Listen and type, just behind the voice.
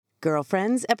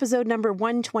Girlfriends, episode number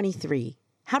 123,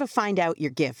 How to Find Out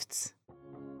Your Gifts.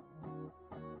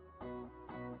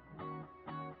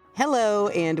 Hello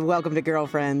and welcome to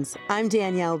Girlfriends. I'm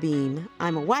Danielle Bean.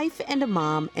 I'm a wife and a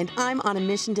mom, and I'm on a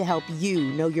mission to help you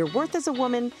know your worth as a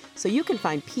woman so you can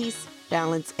find peace,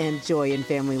 balance, and joy in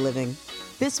family living.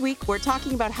 This week, we're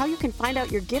talking about how you can find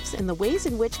out your gifts and the ways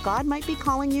in which God might be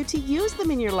calling you to use them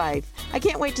in your life. I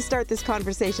can't wait to start this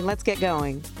conversation. Let's get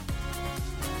going.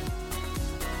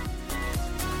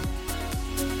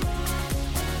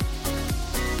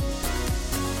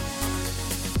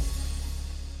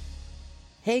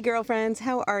 Hey, girlfriends,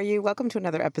 how are you? Welcome to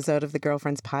another episode of the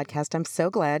Girlfriends Podcast. I'm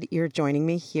so glad you're joining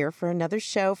me here for another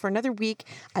show, for another week.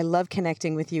 I love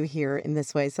connecting with you here in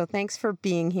this way, so thanks for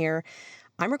being here.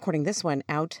 I'm recording this one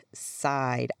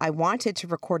outside. I wanted to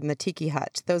record in the Tiki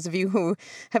Hut. Those of you who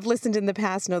have listened in the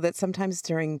past know that sometimes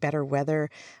during better weather,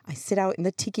 I sit out in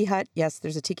the Tiki Hut. Yes,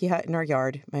 there's a Tiki Hut in our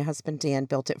yard. My husband, Dan,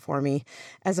 built it for me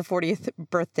as a 40th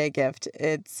birthday gift.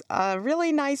 It's a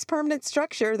really nice permanent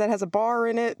structure that has a bar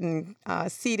in it and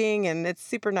seating, and it's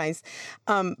super nice.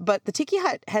 But the Tiki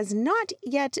Hut has not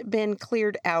yet been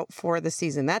cleared out for the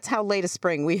season. That's how late a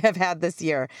spring we have had this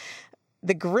year.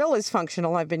 The grill is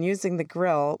functional. I've been using the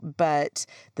grill, but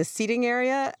the seating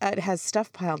area, it has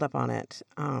stuff piled up on it.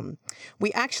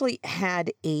 We actually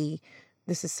had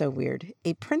this is so weird,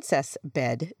 a princess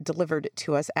bed delivered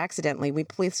to us accidentally. We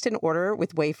placed an order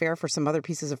with Wayfair for some other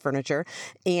pieces of furniture,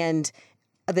 and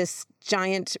this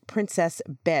giant princess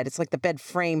bed, it's like the bed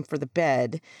frame for the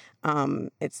bed.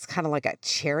 It's kind of like a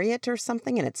chariot or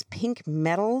something, and it's pink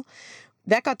metal.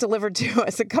 That got delivered to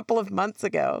us a couple of months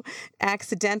ago,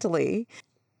 accidentally.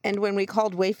 And when we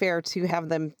called Wayfair to have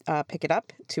them pick it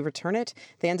up, to return it,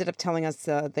 they ended up telling us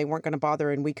they weren't going to bother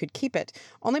and we could keep it.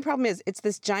 Only problem is it's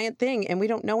this giant thing and we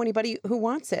don't know anybody who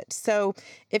wants it. So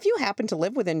if you happen to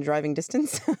live within driving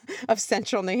distance of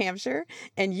central New Hampshire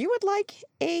and you would like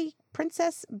a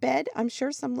princess bed, I'm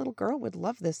sure some little girl would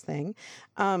love this thing.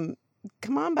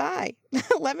 Come on by.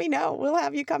 Let me know. We'll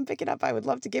have you come pick it up. I would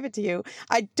love to give it to you.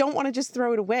 I don't want to just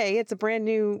throw it away. It's a brand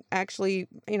new, actually,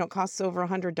 costs over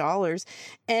 $100.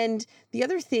 And the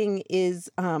other thing is,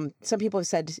 some people have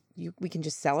said we can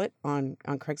just sell it on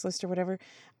Craigslist or whatever.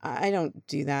 I don't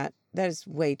do that. That is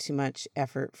way too much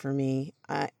effort for me.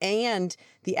 And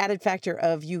the added factor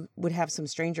of you would have some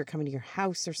stranger coming to your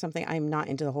house or something. I'm not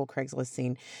into the whole Craigslist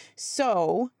scene.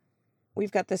 So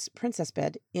we've got this princess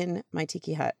bed in my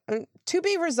Tiki Hut to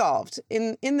be resolved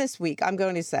in this week, I'm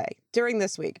going to say, during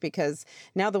this week, because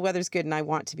now the weather's good and I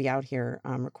want to be out here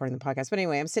recording the podcast. But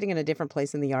anyway, I'm sitting in a different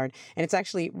place in the yard and it's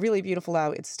actually really beautiful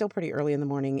out. It's still pretty early in the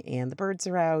morning and the birds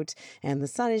are out and the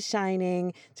sun is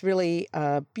shining. It's really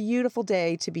a beautiful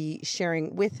day to be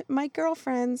sharing with my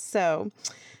girlfriends. So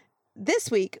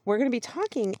this week, we're going to be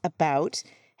talking about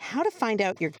how to find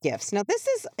out your gifts. Now, this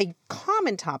is a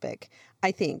common topic,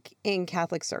 I think, in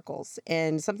Catholic circles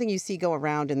and something you see go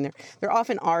around, and there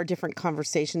often are different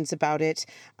conversations about it.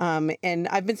 And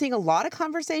I've been seeing a lot of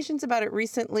conversations about it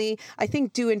recently, I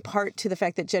think due in part to the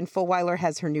fact that Jen Fulwiler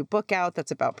has her new book out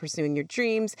that's about pursuing your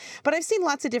dreams. But I've seen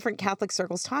lots of different Catholic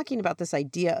circles talking about this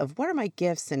idea of what are my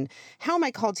gifts and how am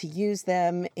I called to use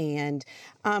them? And,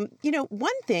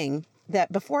 one thing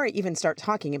that before I even start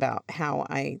talking about how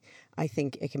I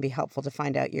think it can be helpful to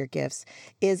find out your gifts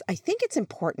is I think it's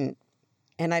important.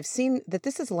 And I've seen that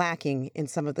this is lacking in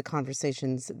some of the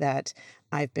conversations that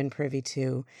I've been privy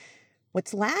to.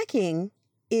 What's lacking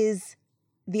is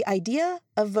the idea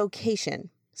of vocation.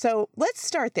 So let's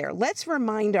start there. Let's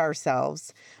remind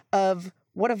ourselves of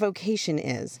what a vocation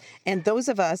is. And those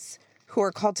of us who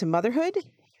are called to motherhood,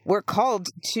 we're called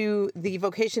to the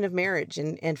vocation of marriage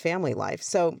and family life.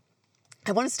 So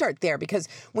I want to start there because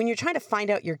when you're trying to find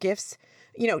out your gifts,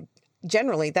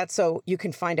 generally that's so you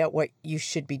can find out what you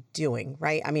should be doing,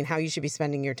 right? I mean, how you should be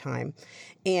spending your time.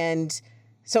 And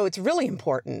so it's really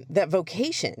important that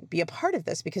vocation be a part of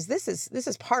this because this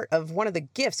is part of one of the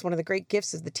gifts, one of the great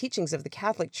gifts of the teachings of the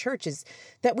Catholic Church is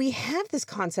that we have this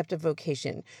concept of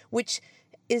vocation, which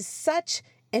is such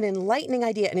an enlightening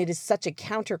idea, and it is such a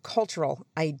countercultural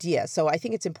idea. So I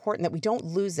think it's important that we don't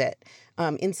lose it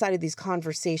inside of these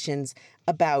conversations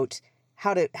about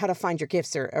how to find your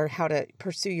gifts or how to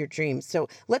pursue your dreams. So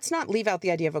let's not leave out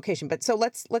the idea of vocation. But so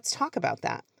let's talk about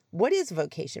that. What is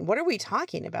vocation? What are we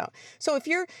talking about? So if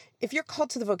you're called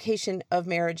to the vocation of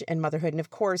marriage and motherhood, and of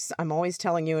course, I'm always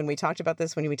telling you, and we talked about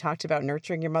this when we talked about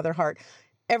nurturing your mother heart,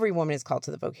 every woman is called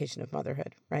to the vocation of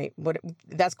motherhood, right?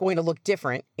 That's going to look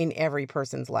different in every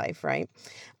person's life, right?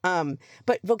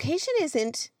 But vocation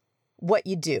isn't what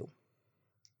you do.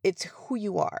 It's who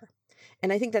you are.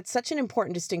 And I think that's such an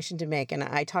important distinction to make. And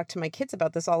I talk to my kids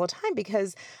about this all the time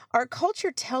because our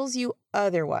culture tells you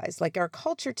otherwise. Like our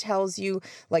culture tells you,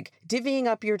 like, divvying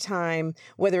up your time,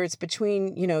 whether it's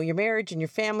between, your marriage and your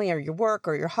family or your work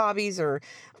or your hobbies or,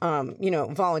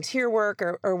 volunteer work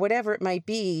or whatever it might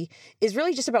be, is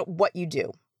really just about what you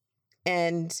do.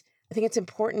 And I think it's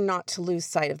important not to lose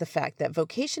sight of the fact that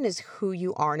vocation is who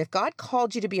you are. And if God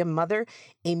called you to be a mother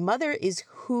is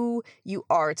who you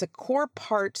are. It's a core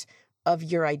part of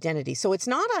your identity. So it's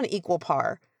not on equal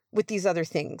par with these other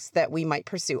things that we might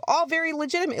pursue, all very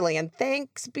legitimately. And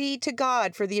thanks be to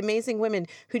God for the amazing women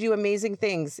who do amazing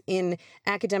things in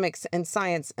academics and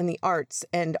science and the arts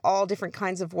and all different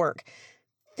kinds of work.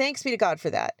 Thanks be to God for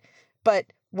that. But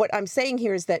what I'm saying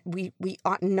here is that we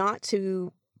ought not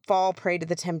to fall prey to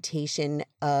the temptation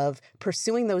of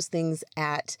pursuing those things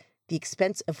at the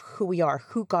expense of who we are,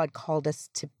 who God called us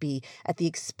to be, at the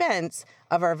expense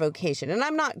of our vocation. And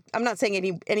I'm not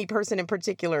saying any person in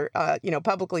particular,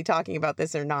 publicly talking about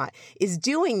this or not, is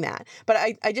doing that.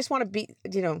 But I just want to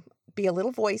be a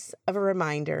little voice of a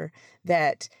reminder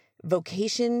that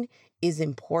vocation is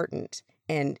important,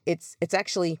 and it's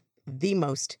actually the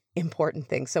most important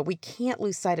thing. So we can't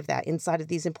lose sight of that inside of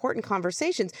these important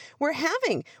conversations we're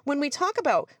having when we talk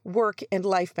about work and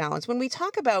life balance, when we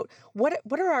talk about what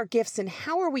are our gifts and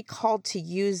how are we called to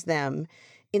use them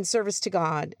in service to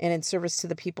God and in service to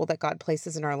the people that God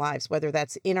places in our lives, whether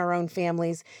that's in our own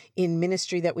families, in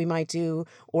ministry that we might do,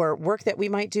 or work that we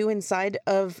might do inside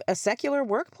of a secular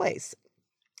workplace.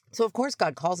 So, of course,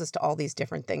 God calls us to all these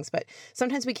different things, but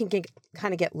sometimes we can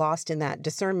kind of get lost in that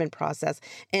discernment process.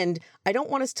 And I don't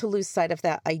want us to lose sight of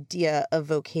that idea of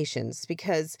vocations,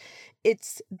 because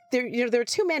there are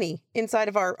too many inside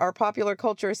of our popular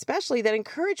culture, especially, that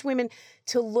encourage women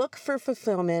to look for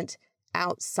fulfillment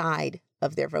outside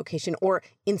of their vocation or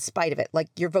in spite of it. Like,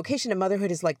 your vocation to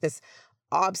motherhood is like this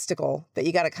obstacle that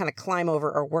you got to kind of climb over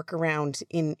or work around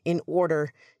in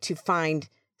order to find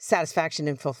satisfaction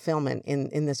and fulfillment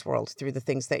in this world through the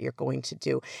things that you're going to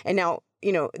do. And now,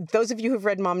 those of you who've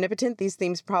read Momnipotent, these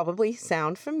themes probably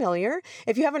sound familiar.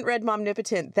 If you haven't read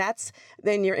Momnipotent,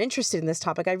 then you're interested in this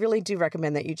topic. I really do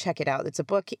recommend that you check it out. It's a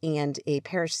book and a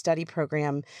parish study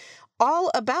program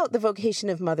all about the vocation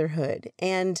of motherhood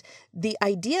and the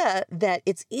idea that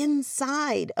it's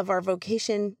inside of our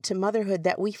vocation to motherhood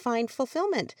that we find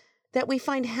fulfillment, that we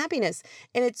find happiness.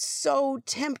 And it's so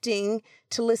tempting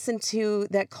to listen to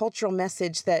that cultural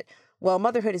message that, well,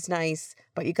 motherhood is nice,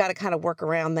 but you got to kind of work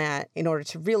around that in order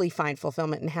to really find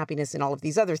fulfillment and happiness in all of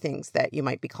these other things that you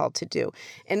might be called to do.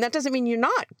 And that doesn't mean you're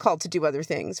not called to do other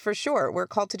things, for sure. We're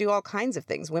called to do all kinds of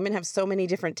things. Women have so many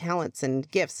different talents and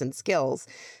gifts and skills.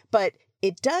 But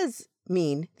it does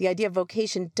mean, the idea of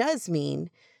vocation does mean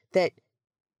that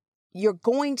you're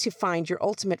going to find your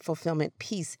ultimate fulfillment,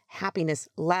 peace, happiness,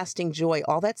 lasting joy,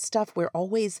 all that stuff we're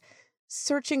always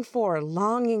searching for,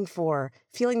 longing for,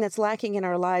 feeling that's lacking in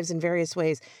our lives in various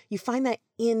ways. You find that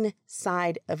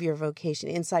inside of your vocation,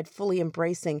 inside fully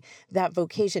embracing that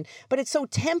vocation. But it's so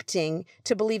tempting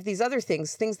to believe these other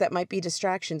things that might be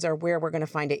distractions, are where we're going to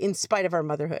find it in spite of our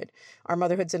motherhood. Our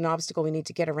motherhood's an obstacle we need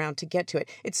to get around to get to it.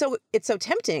 It's so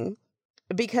tempting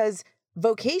because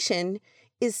vocation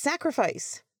is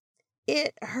sacrifice.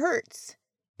 It hurts.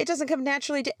 It doesn't come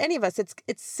naturally to any of us. It's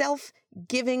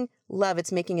self-giving love.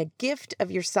 It's making a gift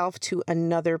of yourself to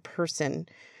another person,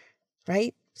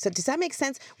 right? So does that make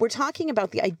sense? We're talking about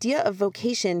the idea of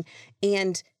vocation,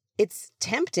 and it's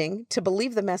tempting to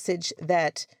believe the message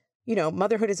that,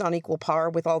 motherhood is on equal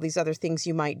par with all these other things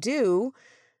you might do,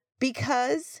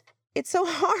 because it's so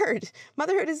hard.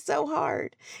 Motherhood is so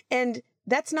hard. And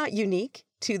that's not unique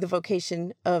to the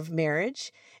vocation of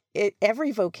marriage.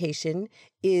 Every vocation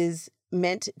is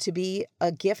meant to be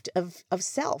a gift of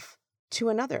self to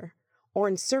another or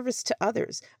in service to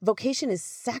others. Vocation is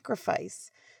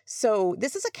sacrifice. So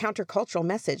this is a countercultural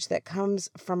message that comes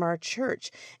from our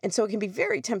church. And so it can be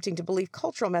very tempting to believe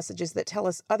cultural messages that tell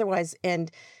us otherwise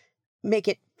and make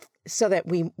it so that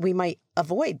we might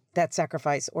avoid that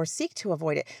sacrifice or seek to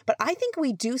avoid it. But I think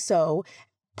we do so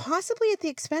possibly at the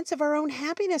expense of our own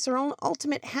happiness, our own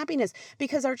ultimate happiness,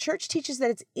 because our church teaches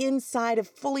that it's inside of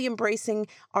fully embracing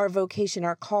our vocation,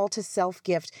 our call to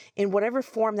self-gift in whatever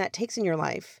form that takes in your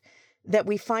life, that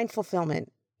we find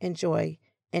fulfillment and joy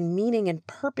and meaning and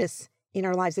purpose in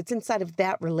our lives. It's inside of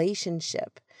that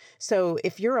relationship. So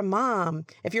if you're a mom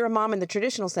in the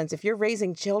traditional sense, if you're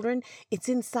raising children, it's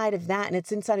inside of that, and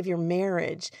it's inside of your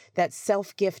marriage, that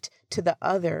self-gift to the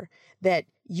other, that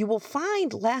you will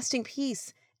find lasting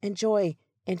peace and joy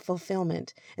and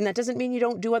fulfillment. And that doesn't mean you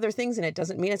don't do other things, and it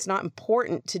doesn't mean it's not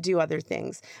important to do other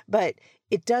things. But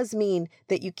it does mean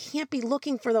that you can't be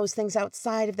looking for those things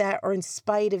outside of that or in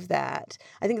spite of that.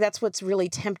 I think that's what's really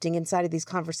tempting inside of these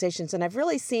conversations. And I've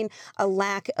really seen a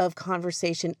lack of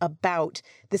conversation about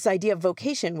this idea of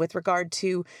vocation with regard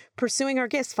to pursuing our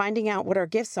gifts, finding out what our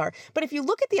gifts are. But if you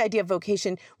look at the idea of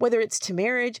vocation, whether it's to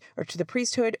marriage or to the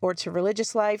priesthood or to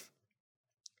religious life,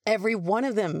 every one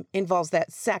of them involves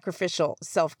that sacrificial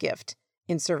self-gift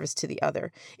in service to the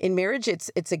other. In marriage,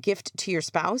 it's a gift to your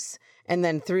spouse, and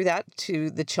then through that to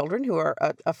the children who are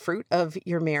a fruit of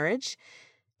your marriage.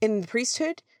 In the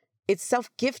priesthood, it's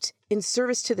self-gift in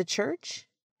service to the church.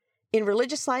 In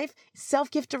religious life,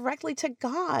 self-gift directly to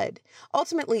God.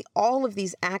 Ultimately, all of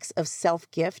these acts of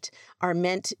self-gift are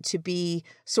meant to be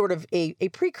sort of a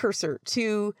precursor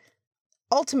to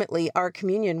ultimately our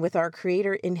communion with our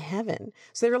Creator in heaven.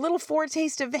 So they're a little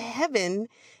foretaste of heaven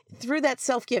through that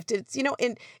self-gift. It's,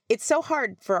 and it's so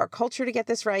hard for our culture to get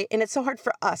this right. And it's so hard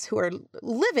for us who are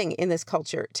living in this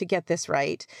culture to get this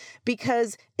right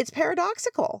because it's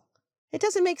paradoxical. It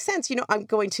doesn't make sense. I'm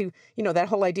going to, that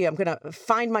whole idea, I'm going to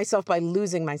find myself by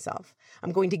losing myself.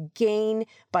 I'm going to gain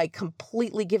by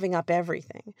completely giving up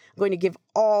everything. I'm going to give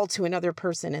all to another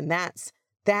person. And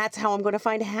that's how I'm going to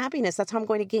find happiness. That's how I'm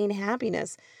going to gain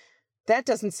happiness. That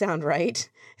doesn't sound right.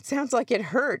 It sounds like it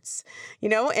hurts,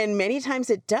 and many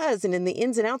times it does. And in the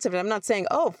ins and outs of it, I'm not saying,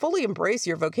 fully embrace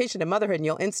your vocation to motherhood and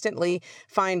you'll instantly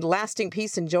find lasting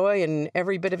peace and joy and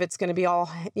every bit of it's going to be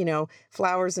all,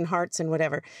 flowers and hearts and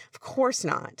whatever. Of course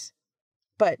not.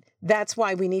 But that's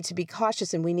why we need to be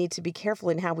cautious and we need to be careful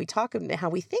in how we talk and how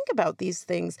we think about these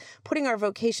things, putting our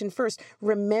vocation first,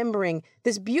 remembering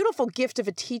this beautiful gift of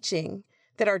a teaching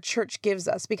that our church gives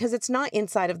us, because it's not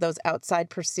inside of those outside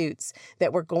pursuits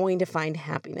that we're going to find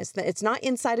happiness. It's not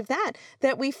inside of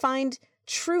that we find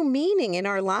true meaning in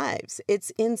our lives.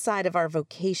 It's inside of our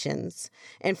vocations.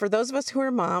 And for those of us who are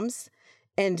moms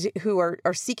and who are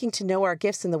seeking to know our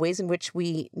gifts and the ways in which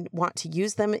we want to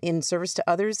use them in service to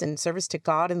others and service to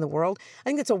God in the world, I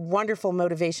think it's a wonderful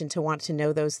motivation to want to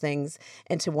know those things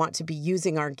and to want to be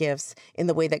using our gifts in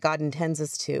the way that God intends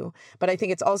us to. But I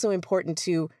think it's also important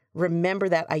to remember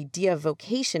that idea of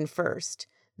vocation first,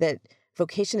 that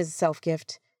vocation is a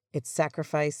self-gift, it's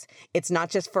sacrifice. It's not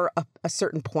just for a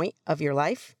certain point of your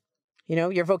life.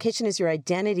 Your vocation is your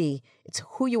identity. It's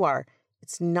who you are.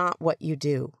 It's not what you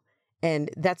do.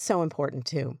 And that's so important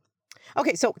too.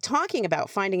 Okay, so talking about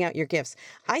finding out your gifts,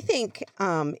 I think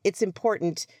it's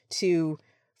important to,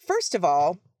 first of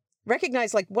all,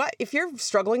 recognize what if you're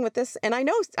struggling with this, and I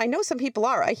know some people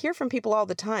are. I hear from people all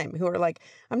the time who are like,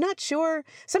 I'm not sure.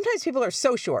 Sometimes people are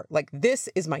so sure, like, this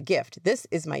is my gift. This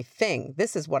is my thing.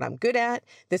 This is what I'm good at.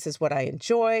 This is what I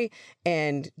enjoy.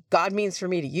 And God means for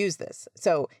me to use this.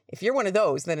 So if you're one of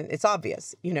those, then it's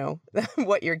obvious,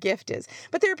 what your gift is.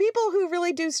 But there are people who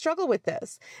really do struggle with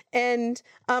this. And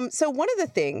so one of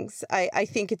the things I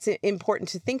think it's important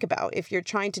to think about if you're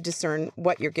trying to discern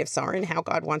what your gifts are and how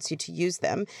God wants you to use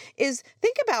them is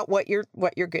think about what you're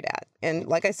good at. And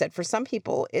like I said, for some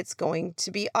people, it's going to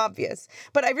be obvious.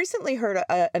 But I recently heard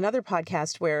another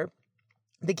podcast where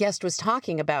the guest was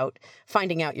talking about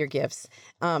finding out your gifts,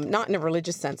 not in a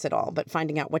religious sense at all, but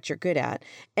finding out what you're good at.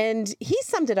 And he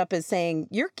summed it up as saying,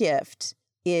 your gift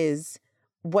is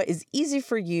what is easy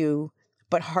for you,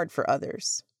 but hard for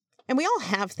others. And we all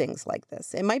have things like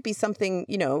this. It might be something,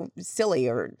 silly,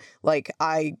 or like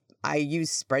I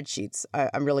use spreadsheets.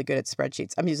 I'm really good at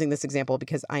spreadsheets. I'm using this example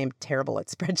because I am terrible at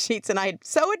spreadsheets. And I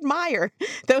so admire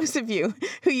those of you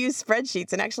who use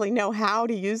spreadsheets and actually know how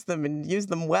to use them and use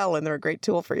them well. And they're a great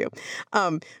tool for you.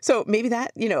 So maybe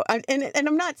that, and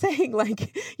I'm not saying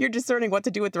like you're discerning what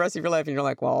to do with the rest of your life. And you're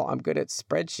like, well, I'm good at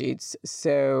spreadsheets,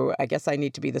 so I guess I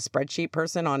need to be the spreadsheet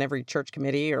person on every church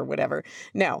committee or whatever.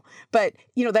 No, but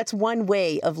that's one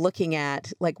way of looking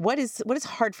at like, what is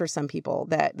hard for some people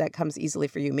that comes easily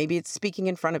for you. Maybe it's speaking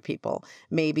in front of people.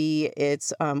 Maybe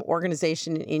it's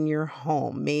organization in your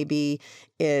home. Maybe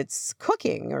it's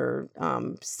cooking or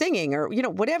singing or,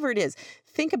 whatever it is.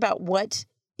 Think about what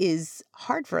is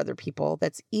hard for other people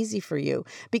that's easy for you.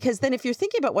 Because then if you're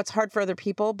thinking about what's hard for other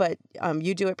people, but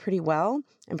you do it pretty well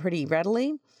and pretty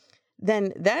readily,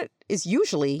 then that is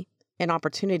usually an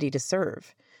opportunity to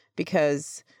serve.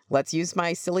 Because let's use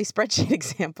my silly spreadsheet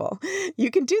example.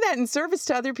 You can do that in service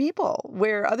to other people,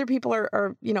 where other people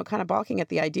are kind of balking at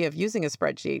the idea of using a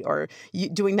spreadsheet or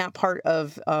doing that part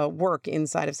of work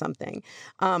inside of something.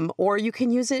 Or you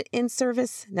can use it in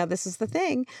service. Now, this is the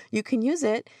thing. You can use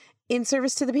it in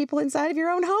service to the people inside of your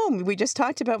own home. We just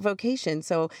talked about vocation.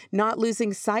 So not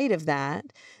losing sight of that.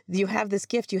 You have this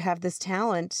gift. You have this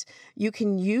talent. You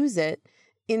can use it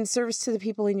in service to the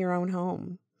people in your own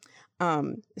home.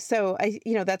 So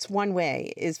that's one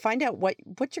way, is find out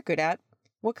what you're good at,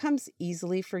 what comes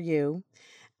easily for you.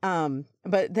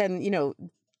 But then,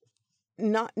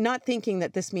 not thinking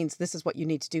that this means this is what you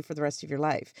need to do for the rest of your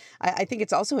life. I think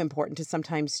it's also important to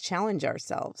sometimes challenge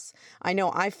ourselves. I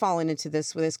know I've fallen into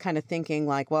this with this kind of thinking,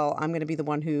 like, well, I'm going to be the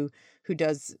one who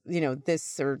does,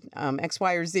 this or X,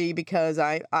 Y, or Z because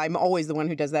I'm always the one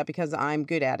who does that because I'm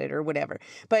good at it or whatever.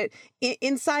 But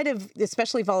inside of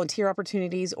especially volunteer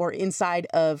opportunities, or inside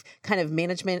of kind of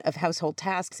management of household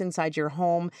tasks inside your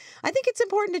home, I think it's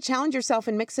important to challenge yourself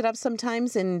and mix it up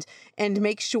sometimes, and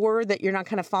make sure that you're not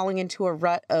kind of falling into a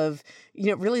rut of,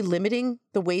 really limiting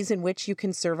the ways in which you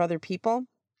can serve other people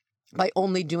by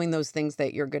only doing those things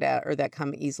that you're good at or that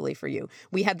come easily for you.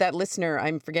 We had that listener,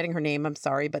 I'm forgetting her name, I'm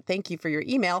sorry, but thank you for your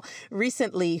email,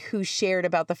 recently, who shared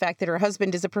about the fact that her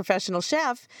husband is a professional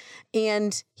chef,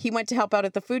 and he went to help out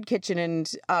at the food kitchen,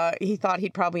 and he thought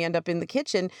he'd probably end up in the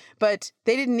kitchen, but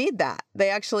they didn't need that. They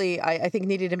actually, I think,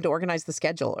 needed him to organize the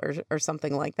schedule or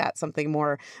something like that, something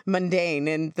more mundane,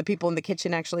 and the people in the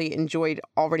kitchen actually enjoyed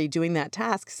already doing that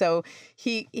task. So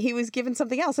he was given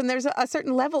something else, and there's a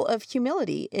certain level of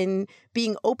humility in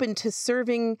being open to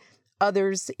serving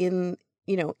others in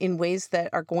ways that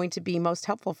are going to be most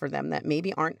helpful for them, that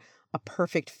maybe aren't a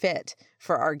perfect fit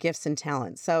for our gifts and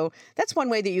talents. So that's one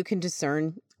way that you can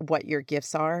discern what your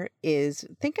gifts are, is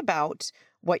think about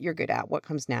what you're good at, what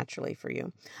comes naturally for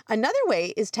you. Another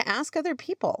way is to ask other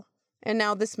people. And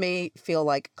now this may feel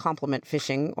like compliment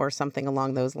fishing or something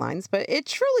along those lines, but it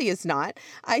truly is not.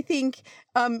 I think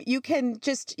you can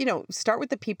just, start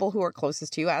with the people who are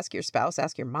closest to you. Ask your spouse,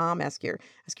 ask your mom, ask your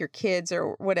kids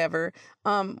or whatever,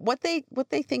 what they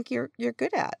think you're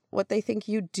good at, what they think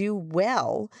you do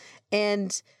well.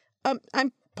 And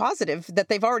I'm positive that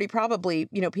they've already probably,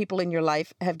 people in your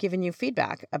life have given you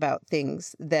feedback about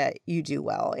things that you do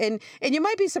well. And you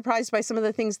might be surprised by some of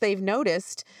the things they've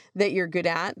noticed that you're good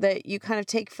at that you kind of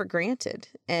take for granted,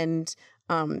 and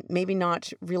maybe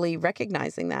not really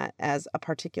recognizing that as a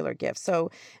particular gift.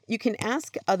 So you can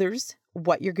ask others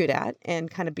what you're good at and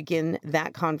kind of begin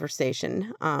that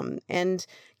conversation. And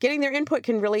getting their input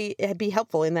can really be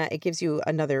helpful in that it gives you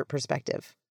another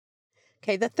perspective.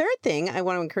 Okay, the third thing I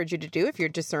want to encourage you to do if you're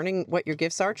discerning what your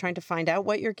gifts are, trying to find out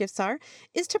what your gifts are,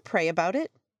 is to pray about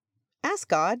it. Ask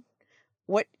God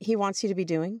what he wants you to be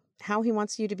doing, how he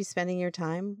wants you to be spending your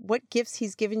time, what gifts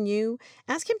he's given you.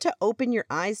 Ask him to open your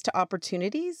eyes to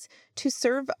opportunities to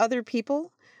serve other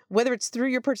people, whether it's through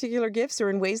your particular gifts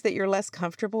or in ways that you're less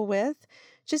comfortable with.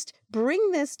 Just bring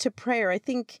this to prayer. I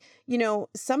think,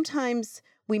 sometimes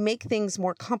we make things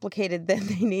more complicated than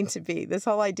they need to be. This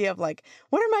whole idea of like,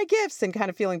 what are my gifts? And kind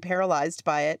of feeling paralyzed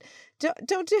by it.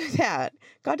 Don't do that.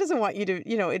 God doesn't want you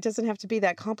to, it doesn't have to be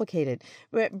that complicated.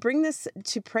 But bring this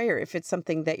to prayer if it's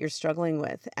something that you're struggling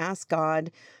with. Ask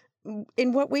God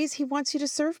in what ways he wants you to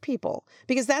serve people,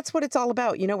 because that's what it's all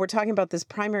about. We're talking about this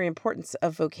primary importance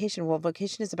of vocation. Well,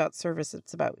 vocation is about service.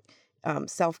 It's about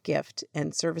self-gift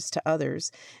and service to others.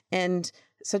 And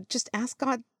so just ask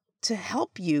God to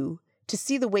help you to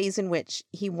see the ways in which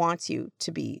he wants you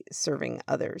to be serving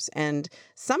others. And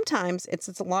sometimes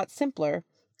it's a lot simpler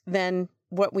than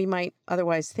what we might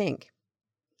otherwise think.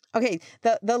 Okay,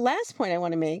 the last point I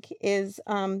want to make is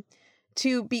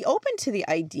to be open to the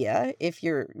idea, if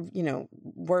you're,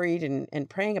 worried and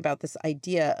praying about this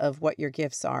idea of what your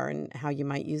gifts are and how you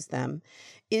might use them,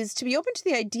 is to be open to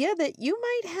the idea that you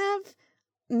might have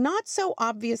not so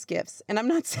obvious gifts. And I'm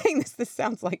not saying this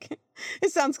sounds like,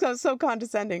 it sounds so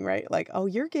condescending, right? Like, oh,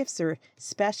 your gifts are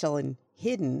special and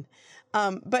hidden.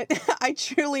 But I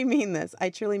truly mean this.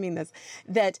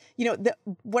 That,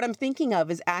 what I'm thinking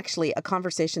of is actually a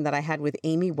conversation that I had with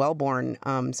Amy Wellborn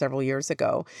several years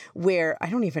ago, where I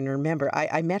don't even remember.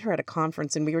 I met her at a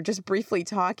conference and we were just briefly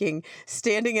talking,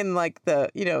 standing in like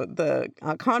the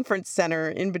conference center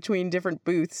in between different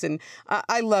booths. And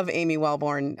I love Amy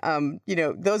Wellborn.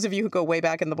 Those of you who go way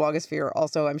back in the blogosphere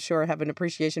also, I'm sure, have an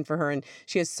appreciation for her. And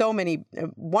she has so many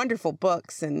wonderful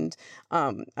books. And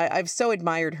I've so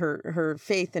admired her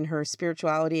faith and her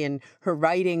spirituality and her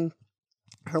writing,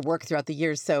 her work throughout the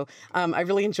years. So I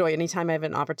really enjoy anytime I have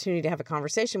an opportunity to have a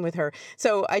conversation with her.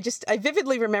 So I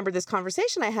vividly remember this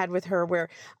conversation I had with her where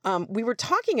we were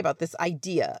talking about this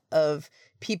idea of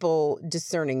people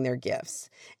discerning their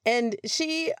gifts. And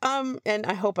she, and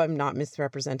I hope I'm not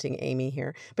misrepresenting Amy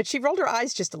here, but she rolled her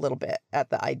eyes just a little bit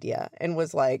at the idea and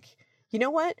was like, you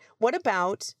know what? What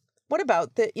about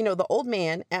the old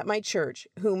man at my church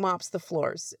who mops the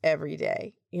floors every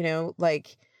day?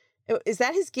 Is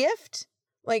that his gift?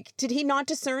 Like, did he not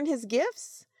discern his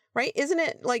gifts? right? Isn't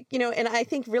it like, and I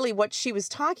think really what she was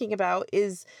talking about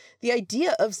is the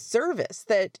idea of service,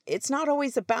 that it's not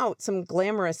always about some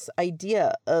glamorous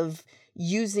idea of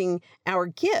using our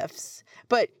gifts,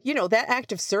 but that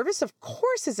act of service, of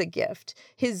course, is a gift.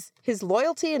 His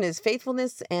loyalty and his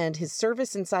faithfulness and his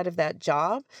service inside of that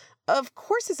job, of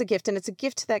course, is a gift, and it's a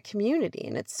gift to that community,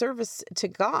 and it's service to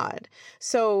God.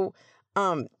 So,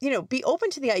 be open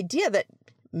to the idea that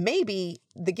maybe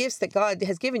the gifts that God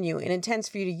has given you and intends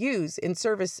for you to use in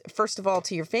service, first of all,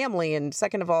 to your family, and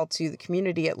second of all, to the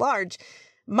community at large,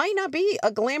 might not be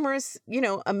a glamorous,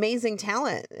 amazing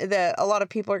talent that a lot of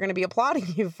people are going to be applauding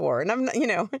you for. And I'm not,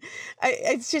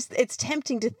 it's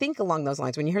tempting to think along those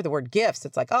lines. When you hear the word gifts,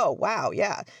 it's like, oh, wow,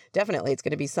 yeah, definitely. It's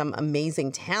going to be some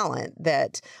amazing talent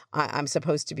that I'm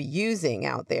supposed to be using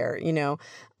out there,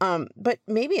 but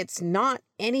maybe it's not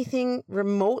anything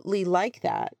remotely like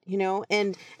that,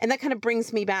 and that kind of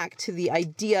brings me back to the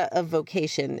idea of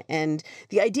vocation and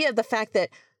the idea of the fact that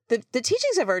the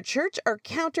teachings of our church are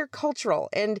countercultural,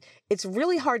 and it's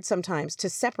really hard sometimes to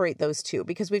separate those two,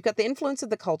 because we've got the influence of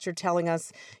the culture telling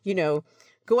us,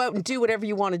 go out and do whatever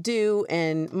you want to do,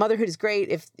 and motherhood is great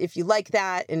if you like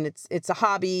that, and it's a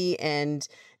hobby, and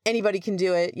anybody can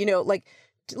do it.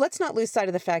 Let's not lose sight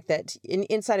of the fact that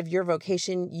inside of your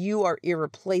vocation, you are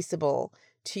irreplaceable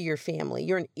to your family.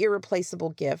 You're an irreplaceable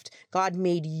gift. God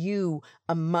made you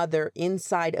a mother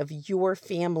inside of your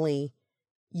family,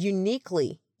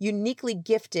 uniquely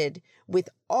gifted with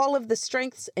all of the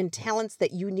strengths and talents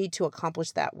that you need to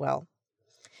accomplish that well.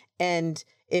 And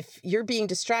if you're being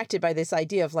distracted by this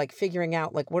idea of figuring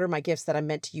out what are my gifts that I'm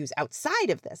meant to use outside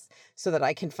of this so that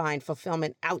I can find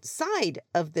fulfillment outside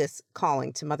of this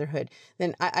calling to motherhood,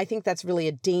 then I think that's really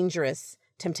a dangerous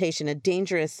temptation, a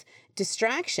dangerous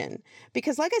distraction.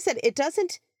 Because like I said,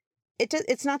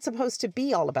 it's not supposed to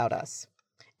be all about us.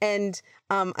 And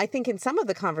I think in some of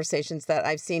the conversations that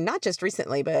I've seen, not just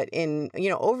recently, but in,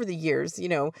 over the years,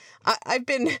 I've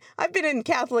been in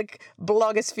Catholic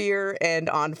blogosphere and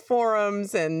on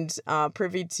forums and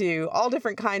privy to all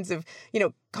different kinds of,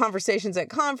 conversations at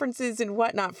conferences and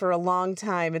whatnot for a long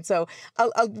time. And so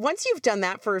once you've done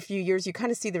that for a few years, you kind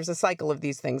of see there's a cycle of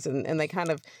these things, and they kind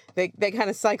of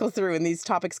cycle through, and these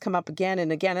topics come up again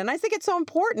and again. And I think it's so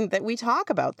important that we talk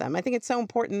about them. I think it's so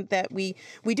important that we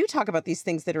do talk about these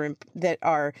things that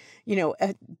are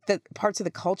the parts of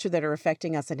the culture that are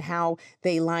affecting us and how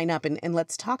they line up. And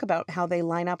let's talk about how they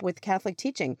line up with Catholic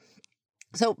teaching.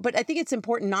 So, but I think it's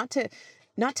important not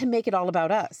to make it all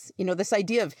about us. This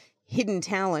idea of hidden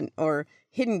talent or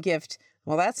hidden gift,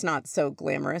 well, that's not so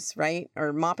glamorous, right?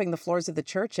 Or mopping the floors of the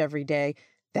church every day,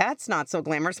 that's not so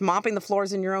glamorous. Mopping the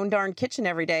floors in your own darn kitchen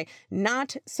every day,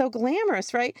 not so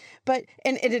glamorous, right? But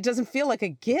and it doesn't feel like a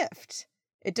gift.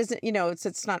 It doesn't,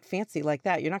 it's not fancy like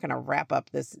that. You're not going to wrap up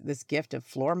this gift of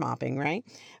floor mopping, right?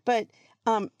 But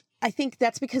I think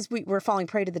that's because we're falling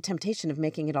prey to the temptation of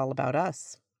making it all about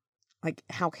us. Like,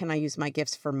 how can I use my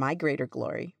gifts for my greater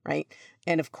glory, right?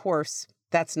 And of course,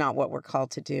 that's not what we're called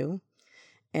to do.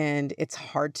 And it's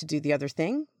hard to do the other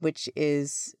thing, which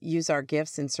is use our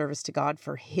gifts in service to God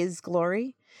for His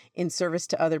glory, in service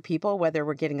to other people, whether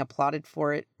we're getting applauded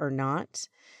for it or not,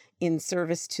 in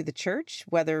service to the church,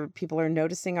 whether people are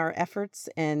noticing our efforts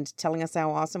and telling us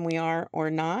how awesome we are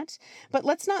or not. But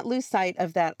let's not lose sight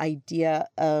of that idea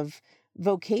of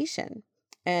vocation.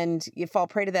 And you fall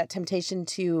prey to that temptation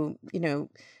to,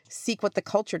 seek what the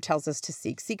culture tells us to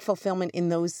seek fulfillment in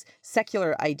those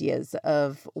secular ideas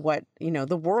of what,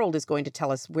 the world is going to tell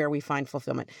us where we find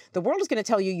fulfillment. The world is going to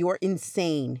tell you you're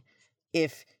insane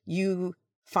if you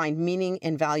find meaning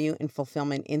and value and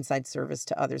fulfillment inside service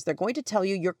to others. They're going to tell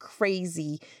you you're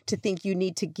crazy to think you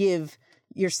need to give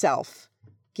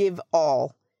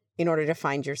all in order to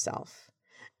find yourself.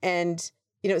 And,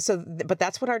 but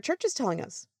that's what our church is telling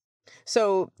us.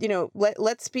 So,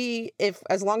 let's be,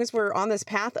 as long as we're on this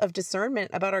path of discernment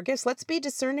about our gifts, let's be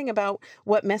discerning about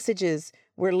what messages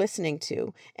we're listening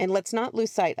to. And let's not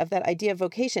lose sight of that idea of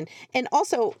vocation. And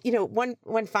also,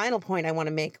 one final point I want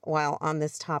to make while on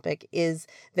this topic is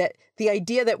that the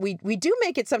idea that we do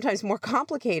make it sometimes more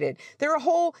complicated. There are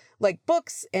whole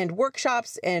books and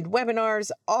workshops and webinars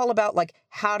all about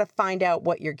how to find out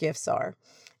what your gifts are.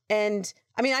 And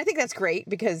I think that's great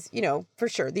because, for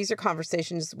sure, these are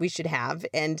conversations we should have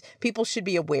and people should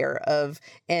be aware of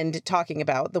and talking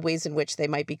about the ways in which they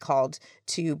might be called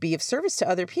to be of service to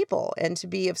other people and to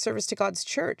be of service to God's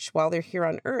church while they're here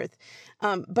on earth.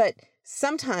 But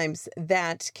sometimes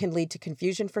that can lead to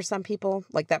confusion for some people,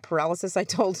 like that paralysis I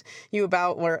told you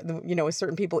about where,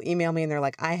 certain people email me and they're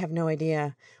like, I have no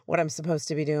idea what I'm supposed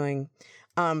to be doing.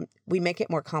 We make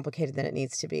it more complicated than it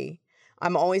needs to be.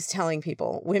 I'm always telling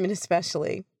people, women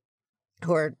especially,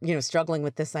 who are, struggling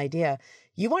with this idea.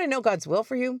 You want to know God's will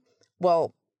for you?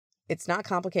 Well, it's not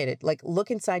complicated. Like,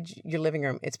 look inside your living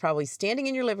room. It's probably standing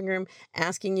in your living room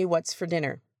asking you what's for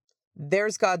dinner.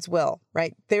 There's God's will,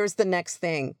 right? There's the next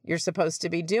thing you're supposed to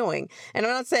be doing. And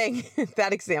I'm not saying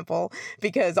that example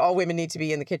because all women need to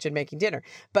be in the kitchen making dinner,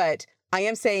 but I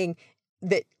am saying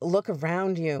that look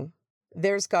around you.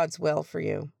 There's God's will for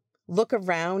you. Look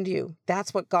around you.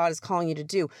 That's what God is calling you to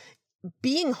do.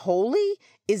 Being holy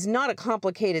is not a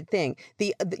complicated thing.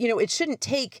 It shouldn't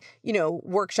take,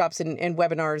 workshops and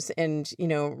webinars and,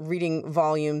 reading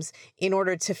volumes in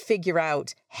order to figure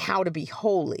out how to be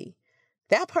holy.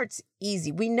 That part's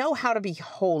easy. We know how to be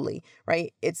holy,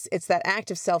 right? It's that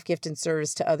act of self-gift and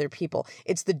service to other people.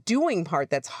 It's the doing part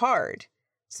that's hard.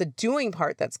 It's the doing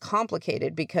part that's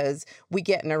complicated because we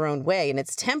get in our own way, and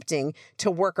it's tempting to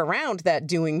work around that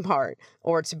doing part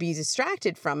or to be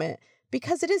distracted from it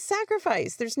because it is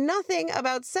sacrifice. There's nothing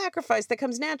about sacrifice that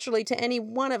comes naturally to any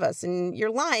one of us, and you're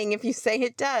lying if you say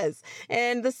it does.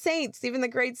 And the saints, even the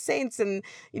great saints, and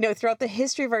throughout the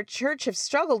history of our church, have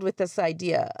struggled with this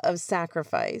idea of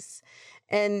sacrifice.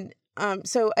 And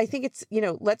so I think it's,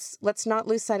 let's not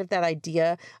lose sight of that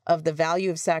idea of the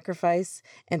value of sacrifice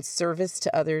and service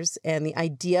to others and the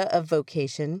idea of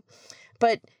vocation.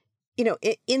 But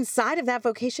inside of that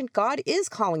vocation, God is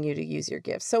calling you to use your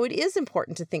gifts. So it is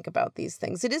important to think about these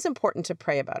things. It is important to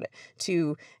pray about it,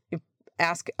 to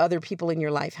ask other people in your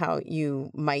life how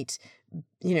you might,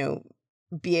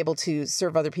 be able to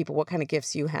serve other people, what kind of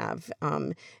gifts you have.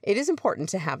 It is important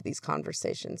to have these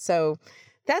conversations. So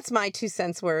that's my 2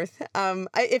 cents worth.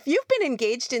 If you've been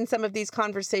engaged in some of these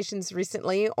conversations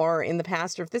recently or in the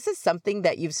past, or if this is something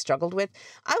that you've struggled with,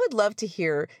 I would love to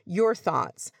hear your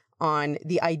thoughts on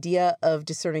the idea of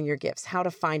discerning your gifts, how to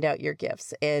find out your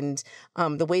gifts, and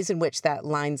the ways in which that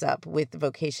lines up with the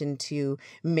vocation to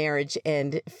marriage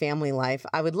and family life.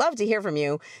 I would love to hear from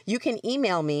you. You can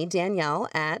email me,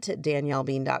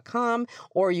 Danielle@daniellebean.com,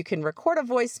 or you can record a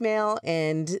voicemail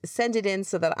and send it in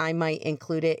so that I might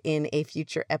include it in a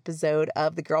future episode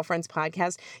of the Girlfriends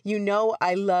Podcast.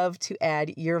 I love to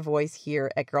add your voice here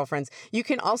at Girlfriends. You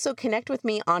can also connect with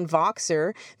me on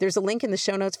Voxer. There's a link in the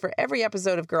show notes for every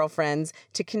episode of Girlfriends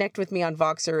to connect with me on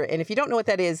Voxer. And if you don't know what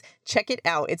that is, check it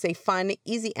out. It's a fun,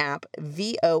 easy app,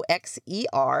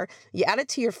 Voxer. You add it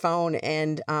to your phone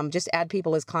and just add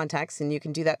people as contacts. And you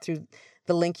can do that through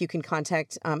the link. You can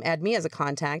add me as a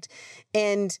contact.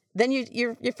 And then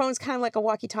your phone's kind of like a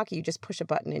walkie-talkie. You just push a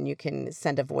button and you can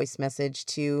send a voice message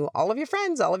to all of your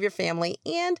friends, all of your family,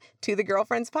 and to the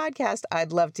Girlfriends Podcast.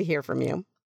 I'd love to hear from you.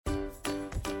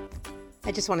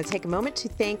 I just want to take a moment to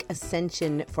thank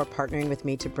Ascension for partnering with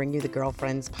me to bring you the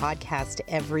Girlfriends Podcast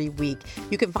every week.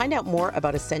 You can find out more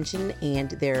about Ascension and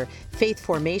their faith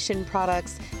formation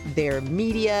products, their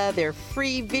media, their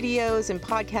free videos and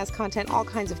podcast content, all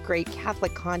kinds of great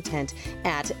Catholic content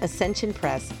at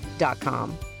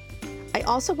ascensionpress.com. I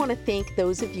also want to thank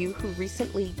those of you who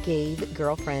recently gave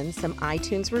Girlfriends some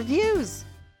iTunes reviews.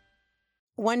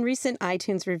 One recent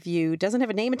iTunes review doesn't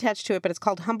have a name attached to it, but it's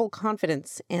called Humble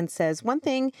Confidence and says, one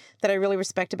thing that I really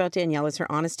respect about Danielle is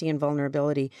her honesty and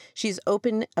vulnerability. She's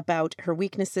open about her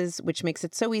weaknesses, which makes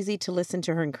it so easy to listen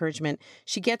to her encouragement.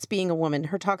 She gets being a woman.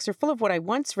 Her talks are full of what I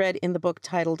once read in the book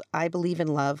titled I Believe in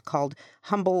Love, called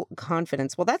Humble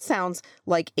Confidence. Well, that sounds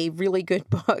like a really good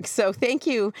book. So thank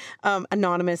you,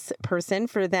 anonymous person,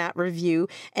 for that review.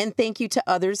 And thank you to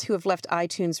others who have left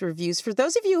iTunes reviews. For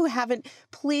those of you who haven't,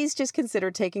 please just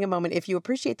consider taking a moment. If you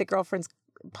appreciate the Girlfriends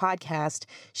Podcast,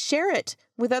 share it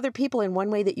with other people. And one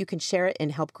way that you can share it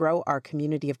and help grow our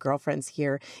community of girlfriends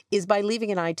here is by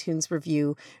leaving an iTunes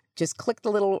review. Just click the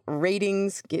little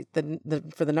ratings, get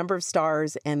for the number of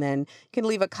stars, and then you can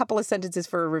leave a couple of sentences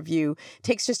for a review. It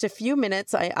takes just a few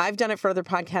minutes. I've done it for other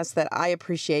podcasts that I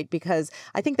appreciate because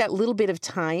I think that little bit of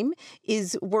time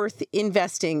is worth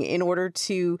investing in order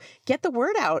to get the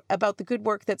word out about the good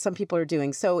work that some people are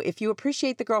doing. So if you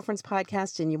appreciate the Girlfriends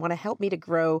Podcast and you want to help me to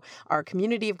grow our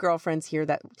community of girlfriends here,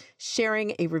 that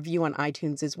sharing a review on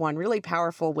iTunes is one really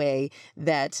powerful way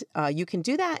that you can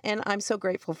do that. And I'm so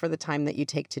grateful for the time that you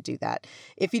take to do that.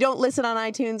 If you don't listen on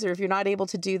iTunes, or if you're not able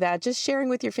to do that, just sharing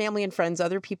with your family and friends,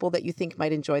 other people that you think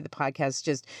might enjoy the podcast,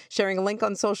 just sharing a link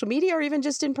on social media or even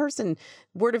just in person.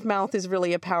 Word of mouth is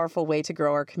really a powerful way to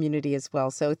grow our community as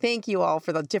well. So thank you all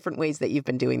for the different ways that you've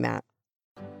been doing that.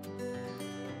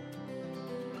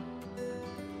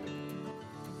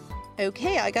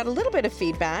 Okay, I got a little bit of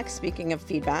feedback, speaking of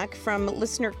feedback, from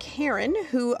listener Karen,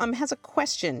 who has a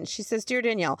question. She says, Dear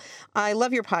Danielle, I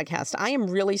love your podcast. I am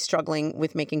really struggling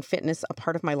with making fitness a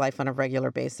part of my life on a regular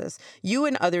basis. You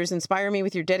and others inspire me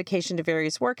with your dedication to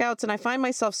various workouts, and I find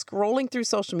myself scrolling through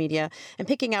social media and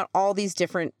picking out all these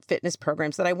different fitness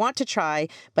programs that I want to try,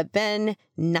 but then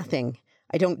nothing.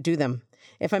 I don't do them.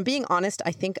 If I'm being honest,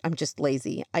 I think I'm just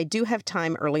lazy. I do have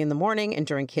time early in the morning and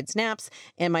during kids' naps,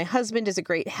 and my husband is a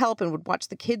great help and would watch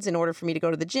the kids in order for me to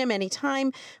go to the gym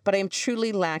anytime, but I am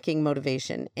truly lacking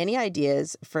motivation. Any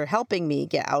ideas for helping me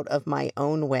get out of my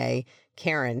own way?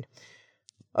 Karen.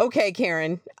 Okay,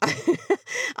 Karen.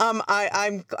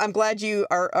 I'm glad you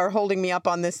are holding me up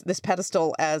on this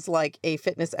pedestal as like a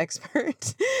fitness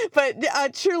expert.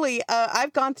 But truly,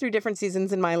 I've gone through different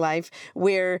seasons in my life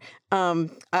where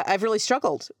I've really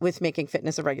struggled with making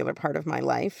fitness a regular part of my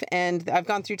life, and I've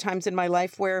gone through times in my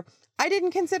life where I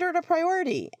didn't consider it a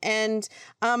priority. And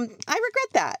I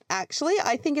regret that, actually.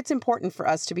 I think it's important for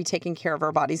us to be taking care of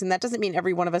our bodies. And that doesn't mean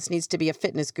every one of us needs to be a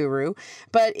fitness guru,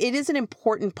 but it is an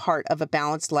important part of a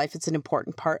balanced life. It's an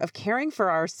important part of caring for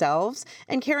ourselves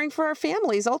and caring for our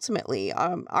families, ultimately.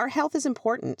 Our health is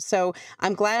important. So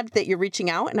I'm glad that you're reaching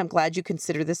out, and I'm glad you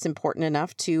consider this important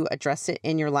enough to address it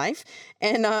in your life.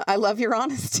 And I love your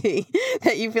honesty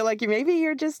that you feel like maybe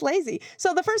you're just lazy.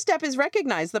 So the first step is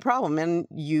recognize the problem, and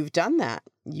you've done that.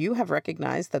 You have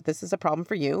recognized that this is a problem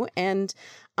for you, and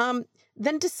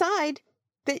then decide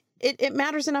that it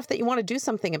matters enough that you want to do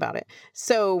something about it.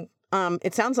 So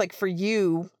it sounds like for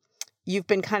you, you've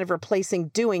been kind of replacing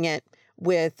doing it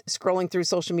with scrolling through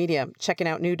social media, checking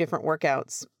out new different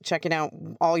workouts, checking out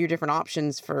all your different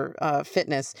options for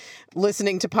fitness,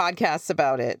 listening to podcasts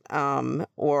about it,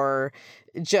 or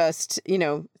just,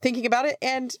 thinking about it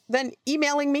and then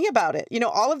emailing me about it.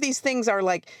 All of these things are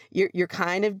like, you're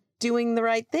kind of doing the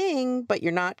right thing, but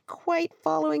you're not quite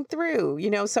following through,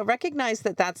 so recognize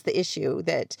that that's the issue,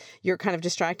 that you're kind of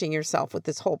distracting yourself with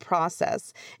this whole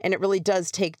process. And it really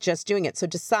does take just doing it. So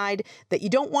decide that you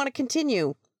don't want to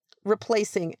continue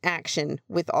replacing action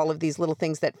with all of these little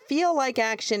things that feel like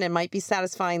action and might be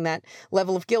satisfying that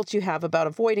level of guilt you have about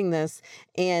avoiding this,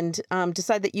 and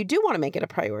decide that you do want to make it a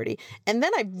priority. And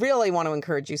then I really want to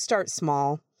encourage you, start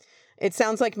small. It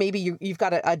sounds like maybe you've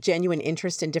got a genuine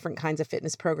interest in different kinds of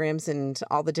fitness programs and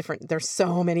all the different, there's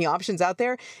so many options out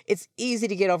there. It's easy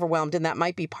to get overwhelmed. And that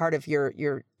might be part of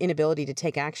your inability to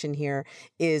take action here,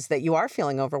 is that you are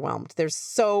feeling overwhelmed. There's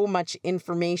so much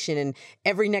information, and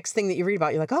every next thing that you read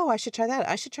about, you're like, oh, I should try that.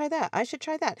 I should try that. I should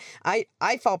try that.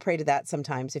 I fall prey to that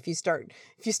sometimes. If you start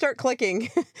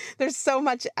clicking, there's so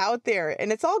much out there,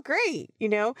 and it's all great,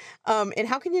 and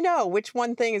how can you know which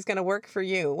one thing is going to work for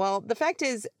you? Well, the fact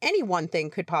is, any one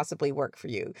thing could possibly work for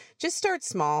you. Just start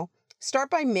small. Start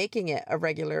by making it a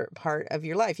regular part of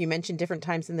your life. You mentioned different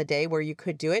times in the day where you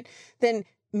could do it. Then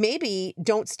maybe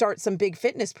don't start some big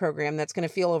fitness program that's going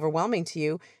to feel overwhelming to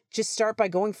you. Just start by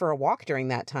going for a walk during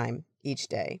that time each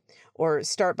day, or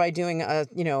start by doing a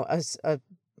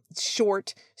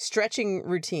short stretching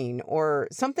routine, or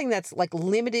something that's like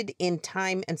limited in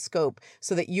time and scope,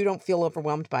 so that you don't feel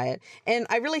overwhelmed by it. And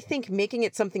I really think making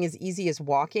it something as easy as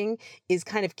walking is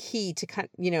kind of key to kind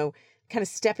of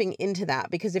stepping into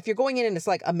that. Because if you're going in and it's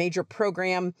like a major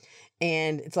program,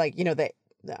 and it's like,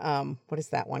 what is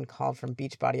that one called from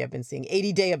Beachbody I've been seeing?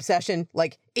 80-day obsession,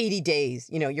 like 80 days,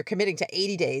 you're committing to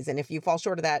 80 days. And if you fall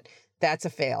short of that, that's a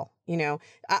fail.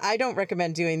 I don't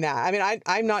recommend doing that. I mean,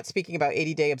 I'm not speaking about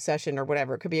 80-day obsession or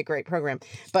whatever. It could be a great program,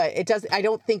 but I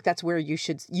don't think that's where you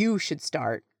should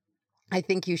start. I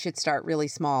think you should start really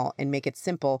small and make it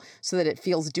simple so that it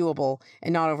feels doable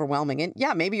and not overwhelming. And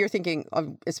yeah, maybe you're thinking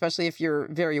of, especially if you're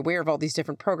very aware of all these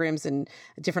different programs and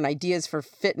different ideas for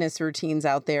fitness routines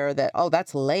out there, that, oh,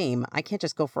 that's lame. I can't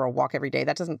just go for a walk every day.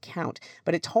 That doesn't count.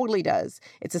 But it totally does.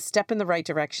 It's a step in the right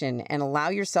direction, and allow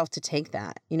yourself to take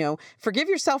that. Forgive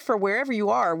yourself for wherever you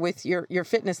are with your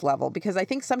fitness level, because I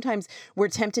think sometimes we're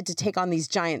tempted to take on these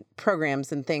giant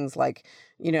programs and things like,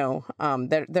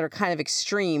 that are kind of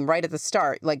extreme right at the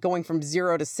start, like going from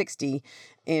 0 to 60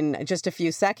 in just a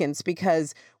few seconds,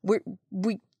 because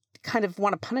we kind of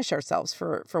want to punish ourselves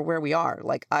for where we are.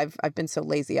 Like I've been so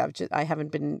lazy. I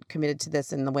haven't been committed to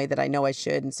this in the way that I know I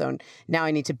should. And so now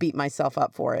I need to beat myself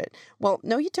up for it. Well,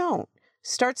 no, you don't.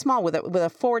 Start small with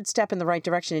a forward step in the right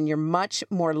direction, and you're much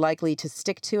more likely to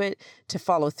stick to it, to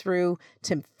follow through,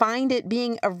 to find it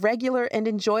being a regular and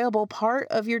enjoyable part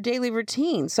of your daily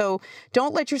routine. So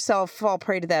don't let yourself fall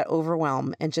prey to that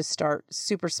overwhelm, and just start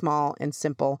super small and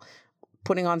simple,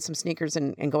 putting on some sneakers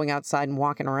and going outside and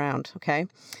walking around, okay?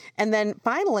 And then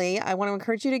finally, I want to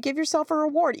encourage you to give yourself a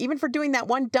reward, even for doing that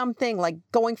one dumb thing, like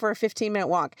going for a 15-minute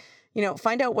walk.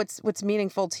 find out what's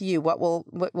meaningful to you, what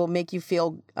will make you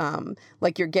feel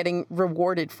like you're getting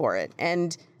rewarded for it,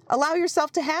 and allow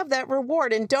yourself to have that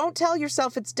reward. And don't tell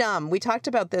yourself it's dumb. We talked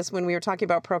about this when we were talking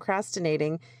about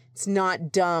procrastinating. It's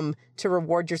not dumb to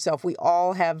reward yourself. We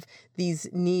all have these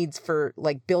needs for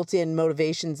like built-in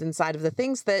motivations inside of the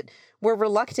things that we're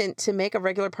reluctant to make a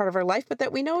regular part of our life, but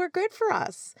that we know are good for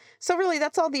us. So really,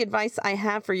 that's all the advice I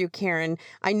have for you, Karen.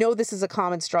 I know this is a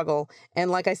common struggle.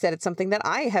 And like I said, it's something that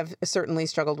I have certainly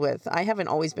struggled with. I haven't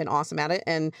always been awesome at it.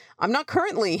 And I'm not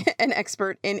currently an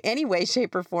expert in any way,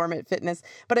 shape, or form at fitness,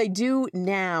 but I do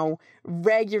now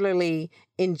regularly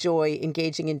enjoy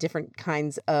engaging in different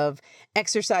kinds of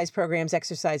exercise programs,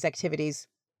 exercise activities.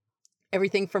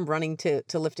 Everything from running to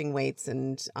lifting weights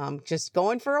and just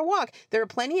going for a walk. There are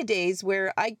plenty of days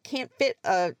where I can't fit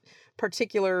a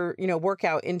particular,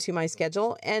 workout into my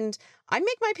schedule, and I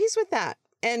make my peace with that.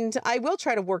 And I will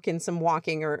try to work in some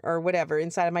walking or whatever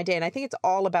inside of my day. And I think it's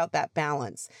all about that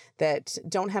balance, that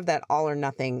don't have that all or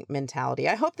nothing mentality.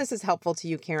 I hope this is helpful to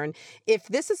you, Karen. If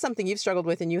this is something you've struggled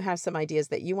with and you have some ideas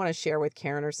that you want to share with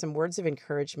Karen or some words of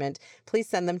encouragement, please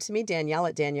send them to me,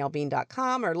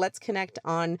 Danielle@daniellebean.com, or let's connect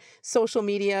on social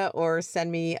media or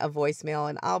send me a voicemail,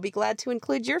 and I'll be glad to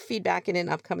include your feedback in an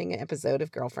upcoming episode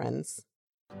of Girlfriends.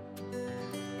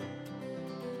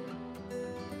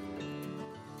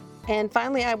 And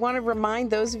finally, I want to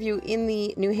remind those of you in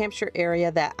the New Hampshire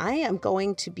area that I am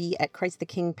going to be at Christ the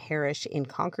King Parish in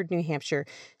Concord, New Hampshire,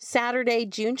 Saturday,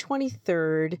 June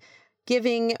 23rd,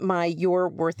 giving my You're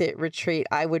Worth It retreat.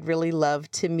 I would really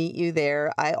love to meet you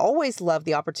there. I always love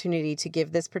the opportunity to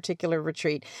give this particular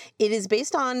retreat. It is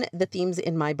based on the themes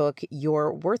in my book,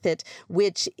 You're Worth It,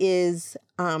 which is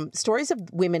stories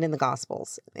of women in the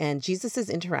Gospels and Jesus's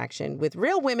interaction with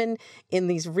real women in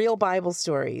these real Bible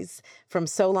stories from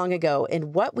so long ago,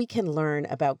 and what we can learn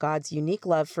about God's unique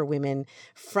love for women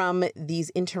from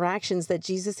these interactions that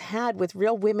Jesus had with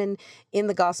real women in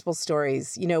the Gospel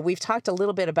stories. We've talked a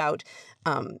little bit about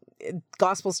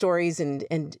Gospel stories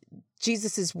and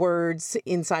Jesus's words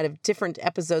inside of different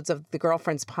episodes of the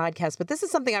Girlfriends podcast. But this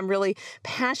is something I'm really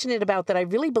passionate about, that I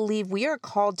really believe we are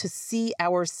called to see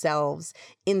ourselves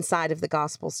inside of the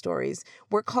gospel stories.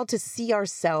 We're called to see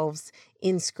ourselves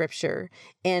in Scripture.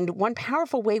 And one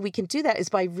powerful way we can do that is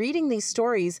by reading these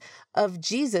stories of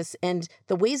Jesus and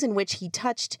the ways in which he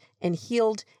touched and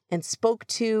healed and spoke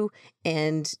to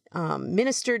and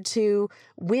ministered to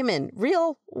women,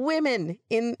 real women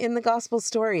in the gospel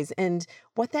stories, and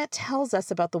what that tells us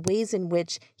about the ways in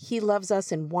which he loves us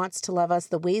and wants to love us,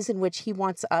 the ways in which he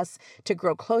wants us to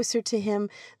grow closer to him,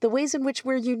 the ways in which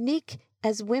we're unique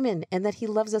as women, and that he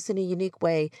loves us in a unique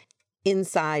way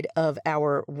inside of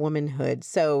our womanhood.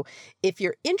 So if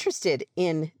you're interested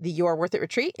in the You're Worth It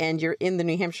retreat and you're in the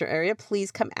New Hampshire area, please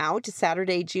come out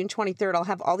Saturday, June 23rd. I'll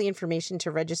have all the information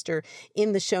to register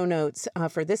in the show notes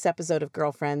for this episode of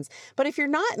Girlfriends. But if you're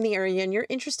not in the area and you're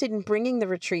interested in bringing the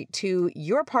retreat to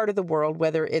your part of the world,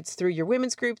 whether it's through your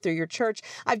women's group, through your church,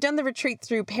 I've done the retreat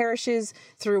through parishes,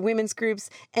 through women's groups,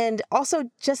 and also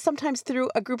just sometimes through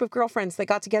a group of girlfriends that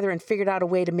got together and figured out a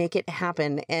way to make it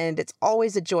happen. And it's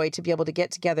always a joy to be able to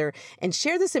get together and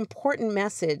share this important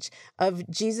message of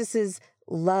Jesus's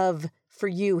love for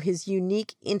you, his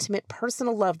unique, intimate,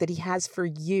 personal love that he has for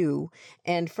you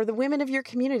and for the women of your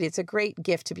community. It's a great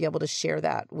gift to be able to share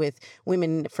that with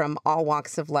women from all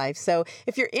walks of life. So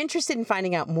if you're interested in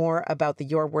finding out more about the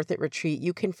You're Worth It retreat,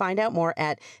 you can find out more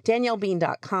at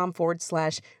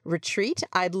daniellebean.com/retreat.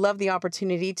 I'd love the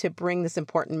opportunity to bring this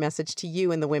important message to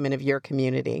you and the women of your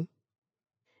community.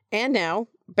 And now,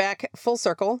 back full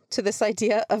circle to this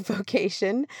idea of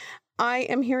vocation. I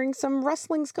am hearing some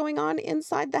rustlings going on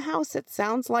inside the house. It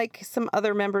sounds like some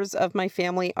other members of my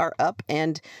family are up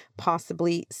and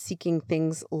possibly seeking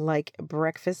things like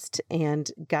breakfast and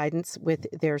guidance with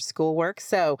their schoolwork.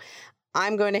 So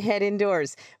I'm going to head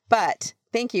indoors. But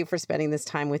thank you for spending this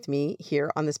time with me here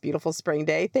on this beautiful spring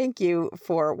day. Thank you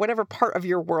for whatever part of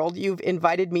your world you've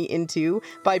invited me into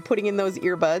by putting in those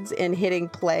earbuds and hitting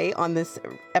play on this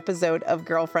episode of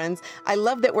Girlfriends. I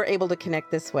love that we're able to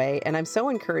connect this way, and I'm so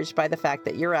encouraged by the fact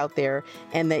that you're out there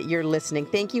and that you're listening.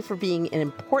 Thank you for being an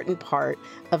important part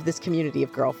of this community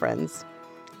of girlfriends.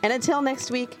 And until next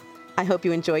week, I hope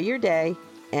you enjoy your day,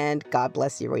 and God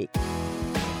bless your week.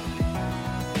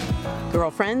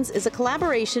 Girlfriends is a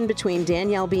collaboration between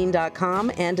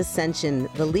DanielleBean.com and Ascension,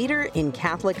 the leader in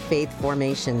Catholic faith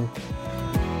formation.